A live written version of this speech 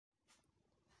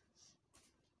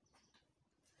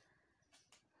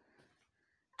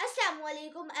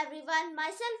Assalamualaikum everyone.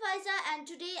 Myself Aiza and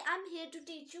today I'm here to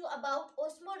teach you about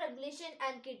osmoregulation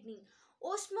and kidney.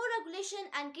 Osmoregulation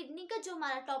and kidney का जो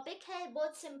हमारा topic है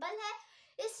बहुत simple है.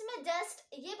 इसमें जस्ट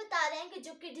ये बता रहे हैं कि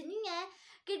जो किडनी है,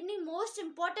 kidney most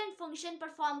important function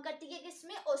perform करती है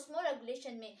किसमें,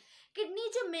 ओस्मोरेगुलेशन में. किडनी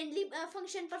जो मेनली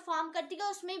फंक्शन परफॉर्म करती है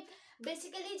उसमें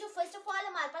बेसिकली जो फर्स्ट ऑफ ऑल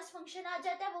हमारे पास फंक्शन आ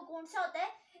जाता है वो कौन सा होता है,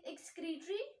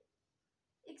 एक्सक्रीटरी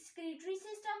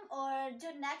सिस्टम, और जो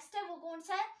नेक्स्ट है वो कौन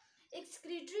सा है,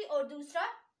 एक्सक्रीटरी, और दूसरा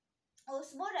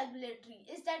ओस्मोरेगुलेटरी.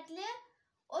 Is that clear?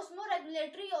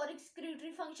 ओस्मोरेगुलेटरी और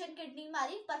एक्सक्रीटरी फंक्शन किडनी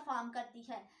हमारी परफॉर्म करती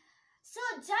है.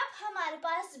 जब हमारे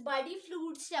पास बॉडी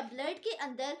फ्लूइड्स या ब्लड के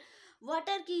अंदर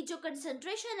वाटर की जो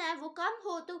कंसंट्रेशन है वो कम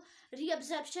हो तो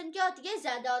रीअब्जॉर्प्शन क्या होती है,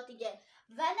 ज्यादा होती है.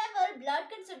 Whenever blood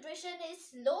concentration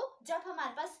is low, जब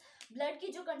हमारे पास ब्लड की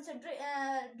जो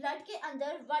ब्लड के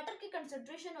अंदर वाटर की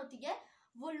कंसंट्रेशन होती है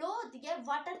वो लो होती है,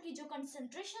 वाटर की जो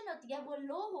कंसंट्रेशन होती है वो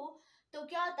लो हो तो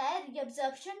क्या होता है,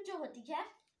 रीअब्जॉर्प्शन जो होती है,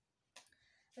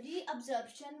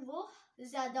 रीअब्जॉर्प्शन वो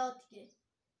ज्यादा होती है.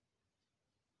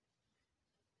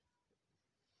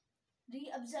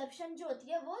 रीअब्जॉर्प्शन जो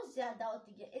होती है वो ज्यादा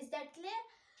होती है. Is that clear?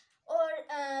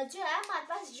 और जो है हमारे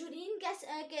पास यूरिन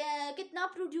कितना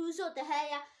प्रोड्यूस होता है,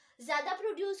 या ज़्यादा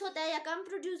प्रोड्यूस होता है या कम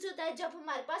प्रोड्यूस होता है जब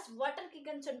हमारे पास वाटर की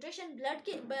कंसंट्रेशन ब्लड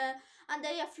के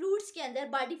अंदर या फ्लूइड्स के अंदर,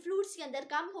 बॉडी फ्लूइड्स के अंदर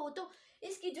कम हो तो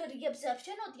इसकी जो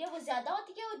रीअब्जॉर्प्शन होती है वो ज़्यादा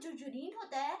होती है, और जो यूरिन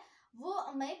होता है वो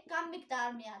हमें कम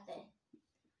मिकदार में आता है,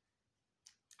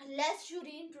 लेस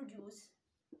यूरिन प्रोड्यूस.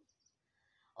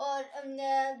 और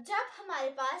जब हमारे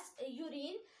पास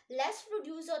यूरिन लेस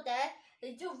प्रोड्यूस होता है,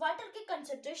 जो वाटर की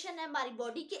कंसंट्रेशन है हमारी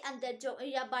बॉडी के अंदर जो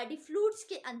या बॉडी फ्लूइड्स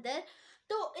के अंदर,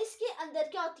 तो इसके अंदर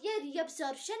क्या होती है,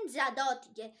 रीअब्जॉर्प्शन ज़्यादा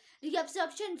होती है.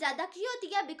 रीअब्जॉर्प्शन ज़्यादा क्यों होती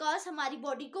है, बिकॉज हमारी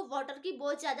बॉडी को वाटर की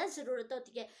बहुत ज़्यादा ज़रूरत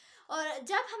होती है. और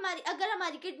जब अगर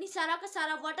हमारी किडनी सारा का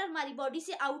सारा वाटर हमारी बॉडी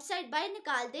से आउटसाइड बाहर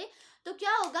निकाल दे तो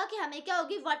क्या होगा कि हमें क्या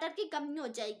होगी, वाटर की कमी हो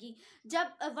जाएगी.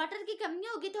 जब वाटर की कमी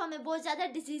होगी तो हमें बहुत ज़्यादा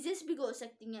डिजीजेस भी हो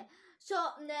सकती हैं.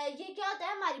 ये क्या होता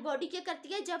है, हमारी बॉडी क्या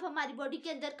करती है, जब हमारी बॉडी के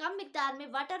अंदर कम मिकदार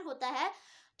में वाटर होता है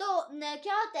तो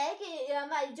क्या होता है कि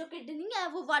हमारी जो किडनी है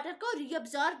वो वाटर को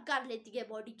रीअब्जॉर्ब कर लेती है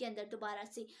बॉडी के अंदर दोबारा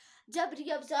से. जब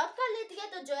रीअब्जॉर्ब कर लेती है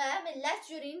तो जो है हमें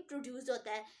लेस यूरिन प्रोड्यूस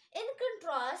होता है. इन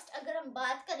कंट्रास्ट अगर हम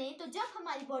बात करें तो जब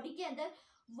हमारी बॉडी के अंदर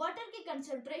वाटर की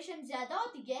कंसंट्रेशन ज़्यादा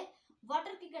होती है,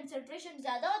 वाटर की कंसंट्रेशन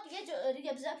ज़्यादा होती है, जो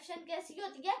रीअब्जॉर्प्शन कैसी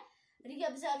होती है,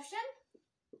 रीअब्जॉर्प्शन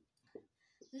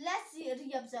लेस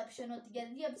रीअब्जॉर्प्शन होती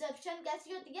है. रीअब्जॉर्प्शन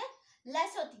कैसी होती है,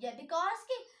 लेस होती है, बिकॉज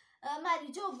कि हमारी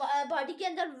जो बॉडी के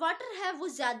अंदर वाटर है वो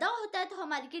ज़्यादा होता है. तो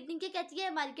हमारी किडनी क्या कहती है,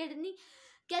 हमारी किडनी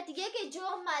कहती है कि जो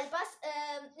हमारे पास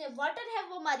वाटर है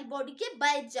वो हमारी बॉडी के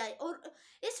बह जाए, और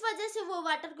इस वजह से वो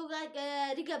वाटर को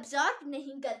रीअब्जॉर्ब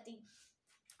नहीं करती.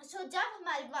 जब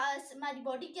हमारे पास हमारी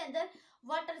बॉडी के अंदर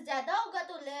वाटर ज़्यादा होगा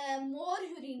तो मोर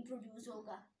यूरिन प्रोड्यूस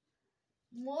होगा,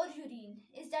 मोर urine.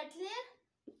 Is that clear?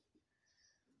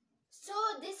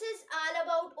 This is all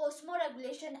about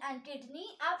ओस्मोरेगुलेशन and kidney.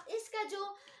 अब इसका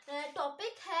जो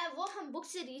टॉपिक है वो हम बुक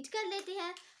से रीड कर लेते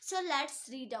हैं. Let's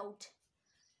read out.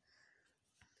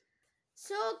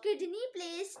 Kidney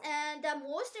place the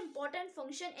most important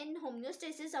function in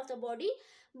homeostasis of the body.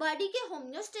 Body के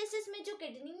होम्योस्टेसिस में जो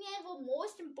किडनी है वो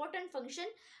मोस्ट इम्पॉर्टेंट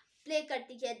फंक्शन प्ले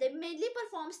करती है. दे mainly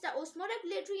performs the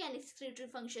ओस्मोरेगुलेटरी and excretory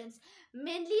functions.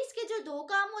 Mainly इसके जो दो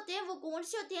काम होते हैं वो कौन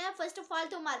से होते हैं, फर्स्ट ऑफ ऑल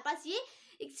तो हमारे पास ये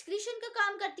एक्सक्रीशन का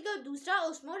काम करती है और दूसरा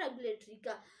ओस्मोरेगुलेटरी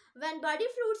का. When body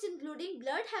fluids including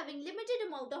blood having limited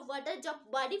amount of water, जब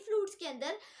body fluids के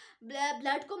अंदर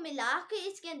ब्लड को मिला के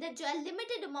इसके अंदर जो है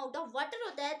लिमिटेड अमाउंट ऑफ वाटर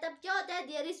होता है तब क्या होता है,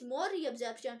 देयर इज मोर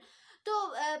रीअब्जॉर्प्शन. तो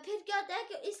फिर क्या होता है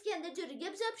कि इसके अंदर जो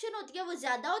रीअब्जॉर्प्शन होती है वो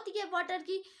ज़्यादा होती है वाटर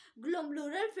की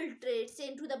ग्लोमेरुलर फिल्ट्रेट से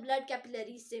इनटू द ब्लड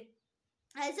कैपिलरीज से.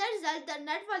 As a result, the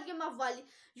net volume of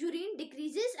urine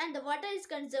decreases and the water is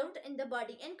conserved in the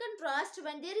body. In contrast,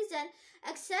 when there is an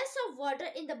excess of water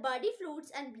in the body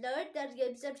fluids and blood, the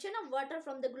reabsorption of water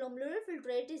from the glomerular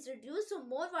filtrate is reduced, so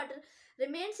more water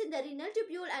remains in the renal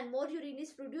tubule and more urine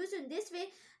is produced. In this way,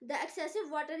 the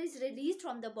excessive water is released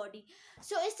from the body.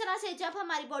 इस तरह से जब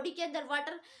हमारी body के अंदर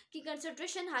water की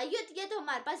concentration high होती है तो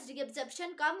हमारे पास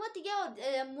रिएब्जॉर्प्शन कम होती है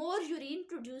और मोर यूरिन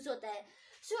प्रोड्यूस होता है.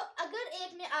 अगर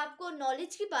एक मैं आपको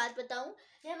नॉलेज की बात बताऊं,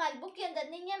 ये हमारी बुक के अंदर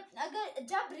नहीं है, अगर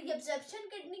जब रीअब्जॉर्प्शन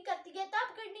किडनी करती है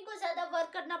तब किडनी को ज़्यादा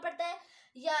वर्क करना पड़ता है,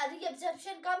 या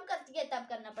रीअब्जॉर्प्शन कम करती है तब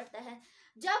करना पड़ता है.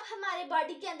 जब हमारे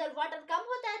बॉडी के अंदर वाटर कम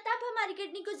होता है तब हमारी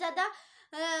किडनी को ज़्यादा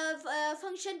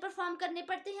फंक्शन परफॉर्म करने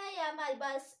पड़ते हैं, या हमारे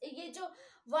पास ये जो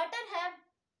वाटर है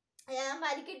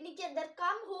हमारी किडनी के अंदर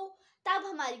कम हो तब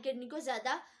हमारी किडनी को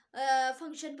ज़्यादा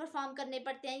फंक्शन परफॉर्म करने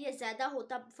पड़ते हैं या ज़्यादा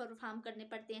होता परफॉर्म करने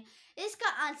पड़ते हैं। इसका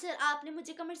आंसर आपने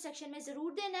मुझे कमेंट सेक्शन में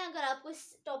ज़रूर देना है। अगर आपको इस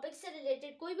टॉपिक से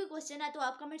रिलेटेड कोई भी क्वेश्चन है तो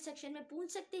आप कमेंट सेक्शन में पूछ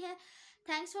सकते हैं।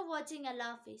 Thanks for watching. अल्लाह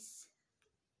हाफिज़।